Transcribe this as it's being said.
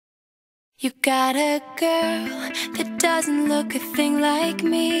You got a girl that doesn't look a thing like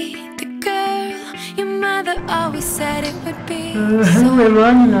me. The girl your mother always said it would be. Hello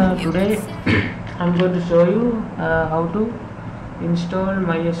everyone, today I'm going to show you how to install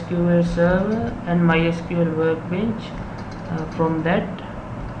MySQL server and MySQL workbench. From that,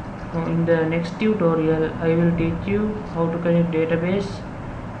 in the next tutorial I will teach you how to connect database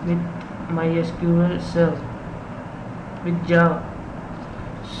with MySQL server with Java.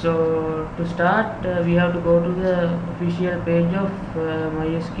 So to start, we have to go to the official page of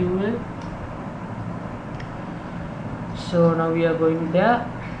MySQL. So now we are going there.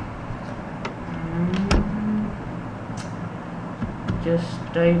 Just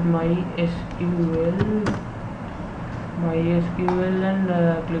type MySQL and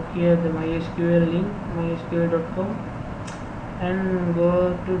click here the MySQL link, mysql.com, and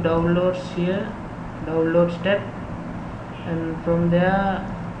go to downloads here, downloads tab, and from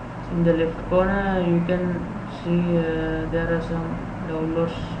there in the left corner you can see there are some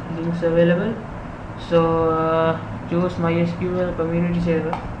downloads links available. So choose MySQL community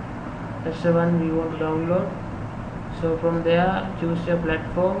server, that's the one we want to download. So from there choose your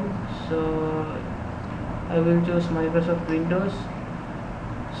platform. So I will choose Microsoft Windows.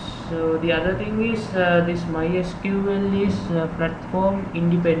 So the other thing is this MySQL is platform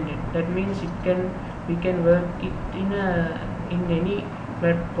independent. That means we can work it in any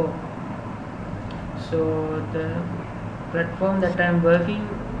platform. So the platform that I am working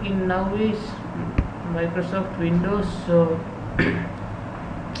in now is Microsoft Windows. So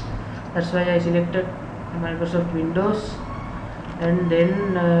that's why I selected Microsoft Windows, and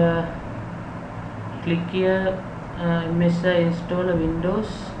then click here MSI install a Windows,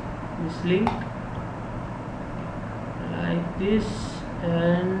 this link like this,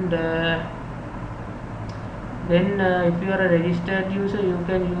 and then if you are a registered user you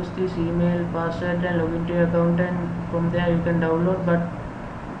can use this email password and log into your account, and from there you can download. But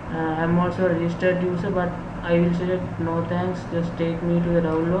I am also a registered user, but I will select no thanks, just take me to the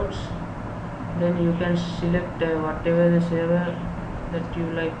downloads. Then you can select whatever the server that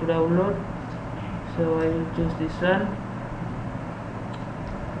you like to download. So I will choose this one,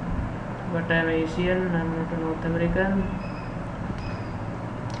 but I am Asian, I am not a North American.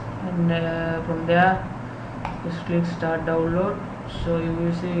 And from there just click start download. So you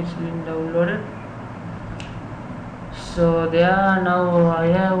will see it's been downloaded. So there, now I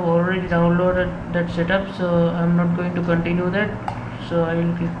have already downloaded that setup, so I am not going to continue that. So I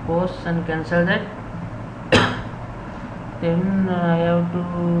will click pause and cancel that. Then I have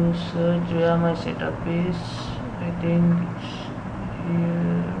to search where my setup is. I think it's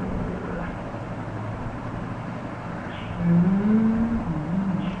here.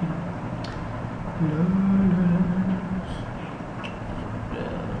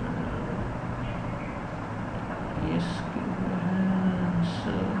 Yes,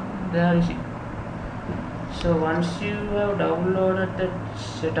 so there is it. So once you have downloaded that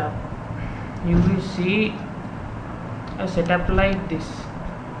setup, you will see a setup like this.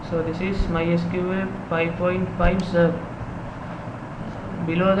 So this is MySQL 5.5 server.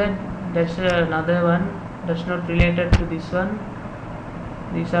 Below that, that's another one that's not related to this one.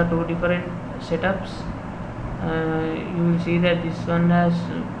 These are two different setups. You will see that this one has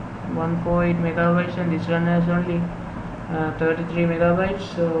 1.8 megabytes and this one has only 33 megabytes.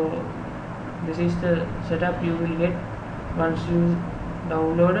 So this is the setup you will get once you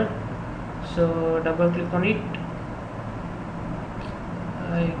download it. So double click on it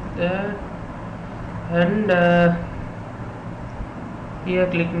like that, and here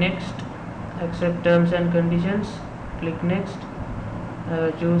click next, accept terms and conditions, click next,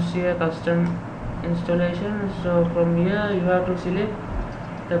 choose here custom installation. So from here you have to select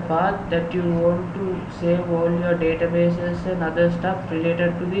the path that you want to save all your databases and other stuff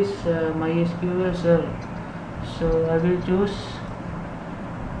related to this MySQL server. So I will choose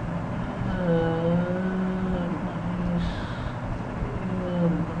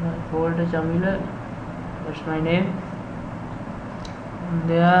folder Jamila, that's my name.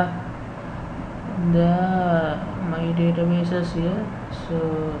 There my databases here. So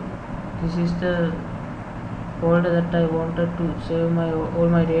this is the folder that I wanted to save all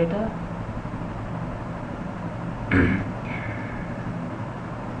my data.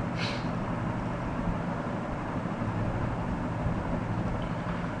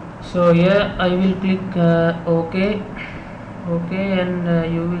 So here I will click OK,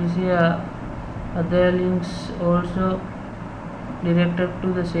 and you will see other links also directed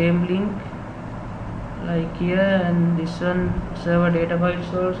to the same link, like here, and this one server data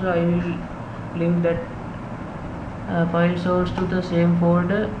files also. I will link that file source to the same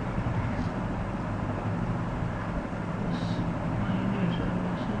folder.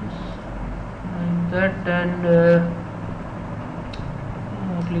 that, and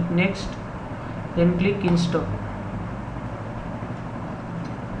click next, then click install.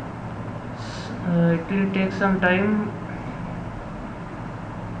 It will take some time.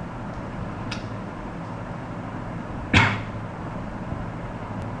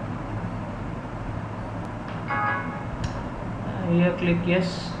 Here click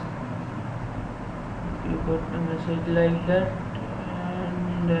yes. You got a message like that,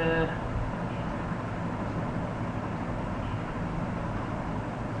 and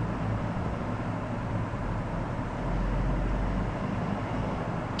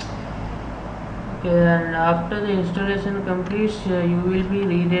okay, and after the installation completes, you will be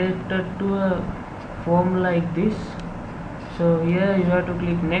redirected to a form like this. So here you have to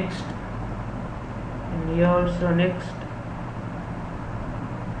click next, and here also next.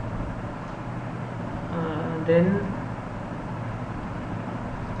 Then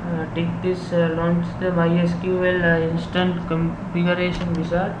tick this launch the MySQL instant configuration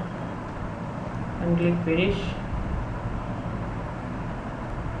wizard, and click finish.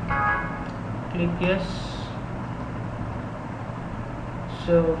 Click yes.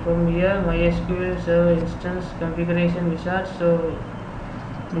 So from here, MySQL server instance configuration wizard. So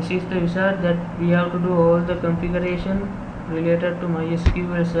this is the wizard that we have to do all the configuration related to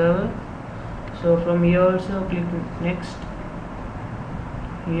MySQL server. So from here also click next.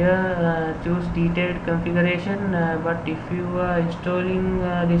 Here choose detailed configuration, but if you are installing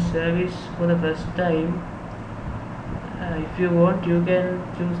this service for the first time, if you want, you can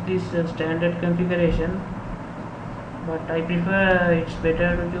choose this standard configuration, but I prefer it's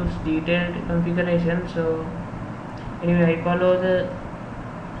better to choose detailed configuration. So anyway, I follow the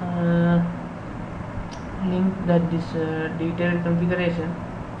link that this detailed configuration.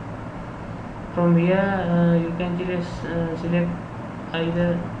 From here you can just select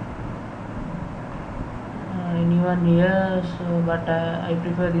either anyone here, so but I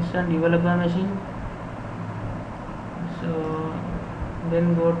prefer this one, developer machine. So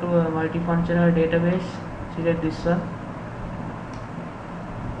then go to a multifunctional database, select this one.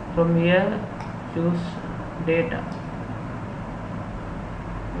 From here choose data,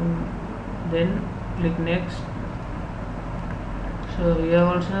 then click next. So here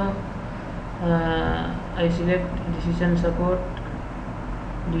also I select decision support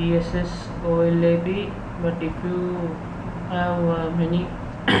DSS OLAP, but if you have many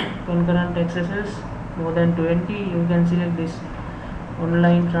concurrent accesses, more than 20, you can select this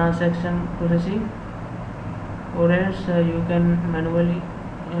online transaction processing, or else you can manually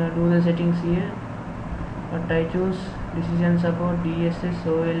do the settings here, but I choose decision support DSS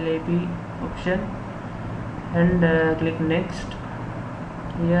OLAP option, and click next.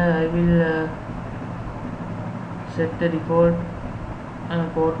 Here I will set the default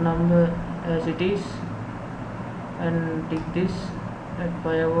port number as it is, and tick this at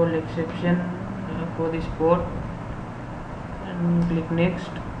firewall exception for this port, and click next.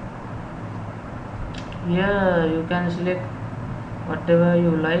 Here you can select whatever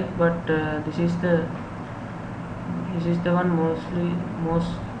you like, but this is the one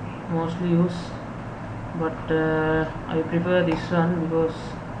mostly used, but I prefer this one because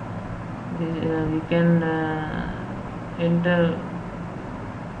we can enter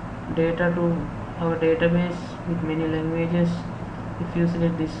data to our database with many languages if you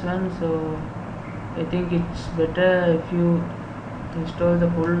select this one. So I think it's better if you install the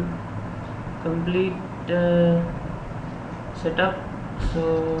full complete setup.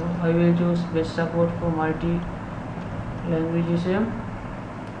 So I will choose best support for multi languages here,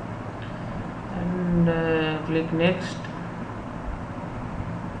 and click next.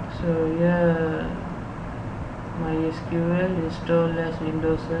 So here MySQL install as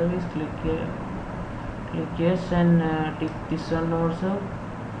Windows service, click here, click yes, and tick this one also.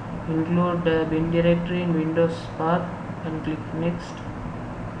 Include bin directory in Windows path, and click next.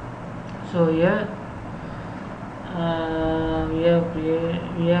 So here we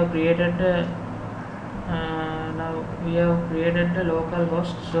have created now we have created the local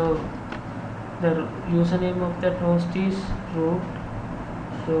host. So the username of that host is root.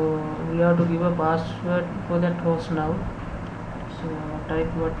 So we have to give a password for that host now. So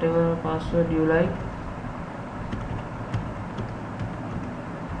type whatever password you like.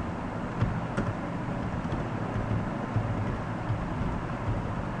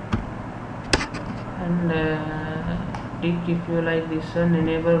 And tick if you like this one,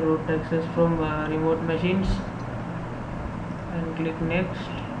 enable root access from remote machines, and click next.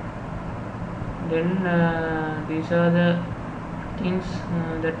 Then these are the things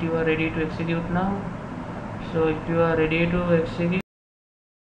that you are ready to execute now. So if you are ready to execute,